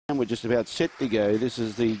And we're just about set to go. This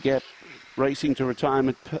is the Gap Racing to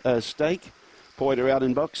Retirement stake. Poiter out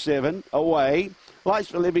in box 7. Away. Lice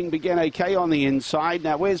for Living began okay on the inside.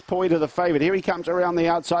 Now, where's Poiter, the favourite? Here he comes around the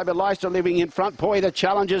outside, but Lice for Living in front. Poiter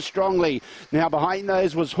challenges strongly. Now, behind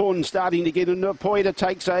those was Horn starting to get into. Poiter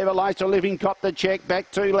takes over. Lice for Living copped the check.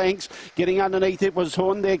 Back 2 lengths. Getting underneath it was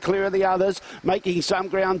Horn. They're clear of the others. Making some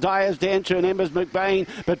ground. Dyer's Dancer and Embers McBain.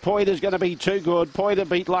 But Poiter's going to be too good. Poiter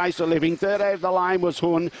beat Lice for Living. Third over the line was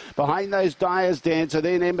Horn. Behind those, Dyer's Dancer.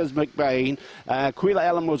 Then Embers McBain. Quilla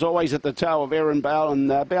Allen was always at the tail of Erin Bell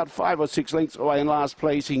and about 5 or 6 lengths away in last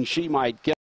placing. She might get